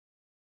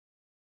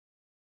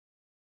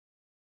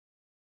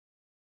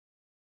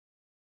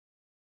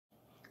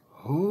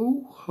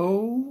Ho,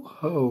 ho,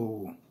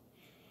 ho.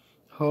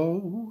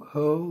 Ho,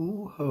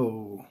 ho,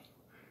 ho.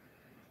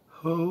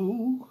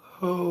 Ho,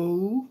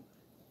 ho,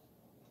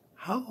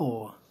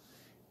 ho.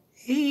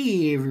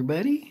 Hey,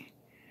 everybody.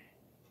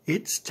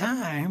 It's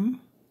time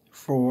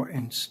for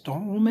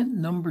installment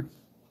number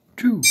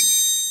 2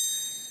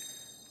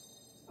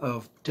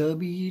 of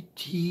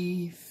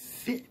WTFits.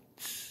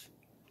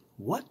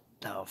 What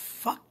the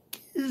fuck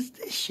is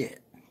this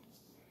shit?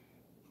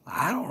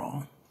 I don't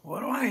know. What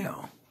do I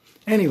know?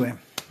 Anyway,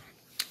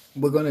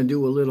 we're going to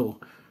do a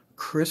little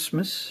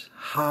Christmas,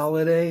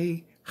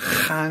 holiday,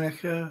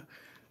 Hanukkah,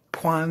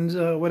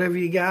 Kwanzaa, whatever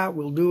you got,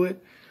 we'll do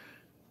it,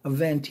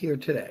 event here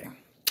today.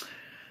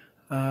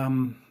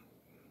 The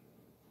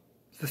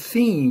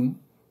theme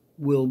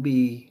will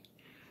be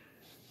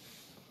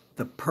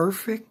the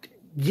perfect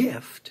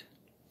gift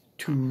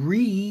to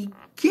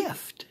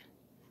re-gift.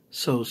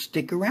 So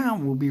stick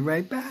around, we'll be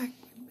right back.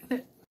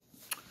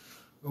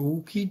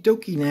 Okie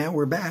dokie, now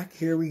we're back.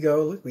 Here we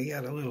go. Look, we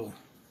got a little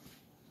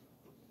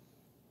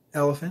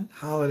elephant,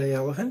 holiday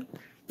elephant.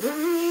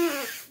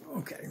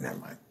 Okay, never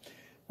mind.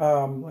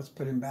 Let's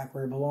put him back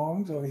where he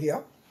belongs, over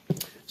here.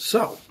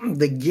 So,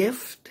 the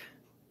gift,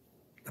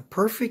 the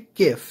perfect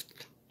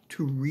gift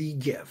to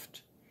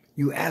re-gift.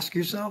 You ask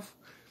yourself,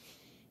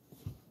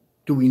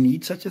 do we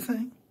need such a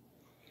thing?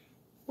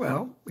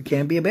 Well, it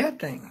can't be a bad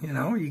thing, you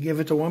know. You give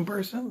it to one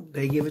person,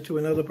 they give it to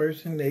another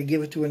person, they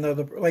give it to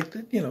another, like,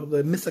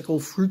 the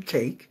mythical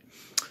fruitcake.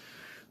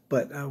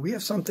 But we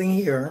have something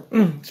here.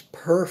 It's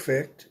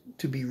perfect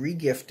to be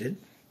re-gifted.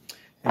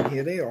 And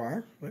here they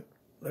are.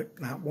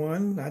 Look, not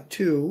one, not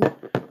two,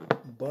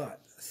 but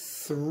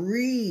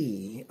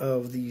 3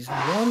 of these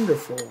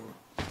wonderful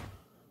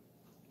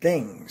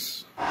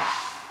things.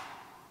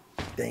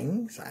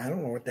 Things? I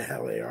don't know what the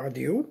hell they are.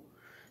 Do you?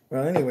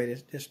 Well, anyway,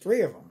 there's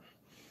 3 of them.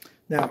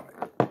 Now,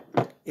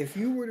 if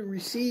you were to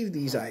receive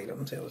these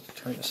items, let's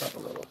turn this up a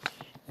little,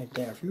 right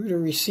there. If you were to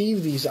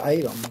receive these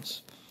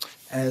items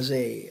as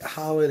a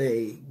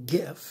holiday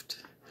gift,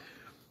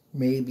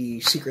 maybe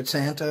Secret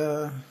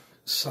Santa,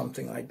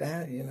 something like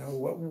that, you know,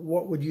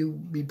 what would you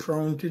be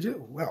prone to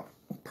do? Well,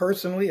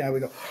 personally, I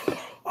would go,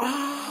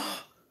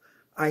 oh,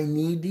 I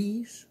need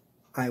these,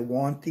 I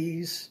want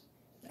these,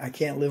 I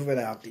can't live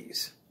without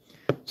these.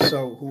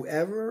 So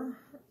whoever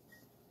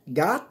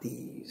got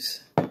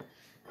these,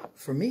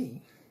 for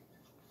me,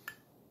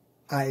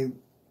 I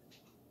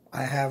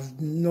have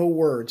no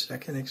words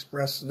that can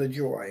express the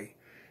joy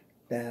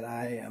that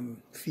I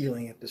am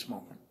feeling at this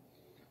moment.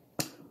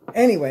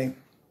 Anyway,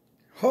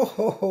 ho,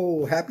 ho,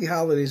 ho. Happy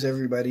holidays,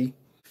 everybody.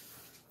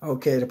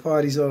 Okay, the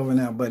party's over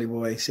now, buddy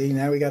boy. See,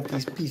 now we got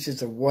these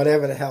pieces of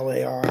whatever the hell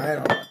they are. I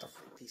don't know what the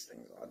fuck these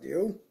things are, do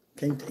you?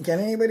 Can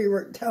anybody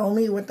tell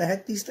me what the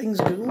heck these things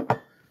do?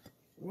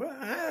 Well,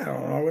 I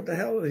don't know what the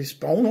hell are these,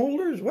 stone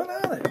holders? What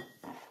are they?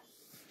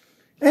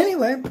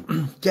 Anyway,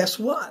 guess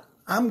what?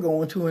 I'm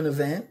going to an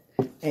event,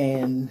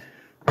 and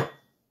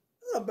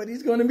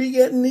somebody's going to be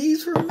getting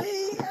these from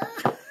me.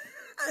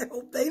 I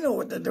hope they know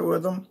what to do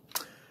with them.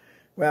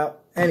 Well,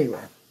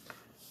 anyway,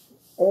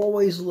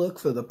 always look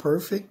for the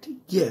perfect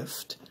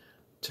gift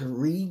to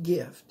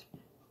re-gift,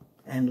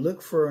 and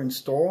look for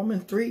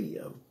installment 3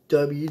 of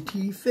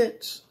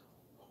WTFits.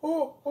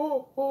 Oh,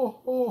 oh, oh,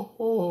 oh,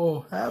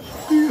 oh.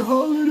 Happy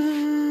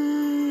holidays!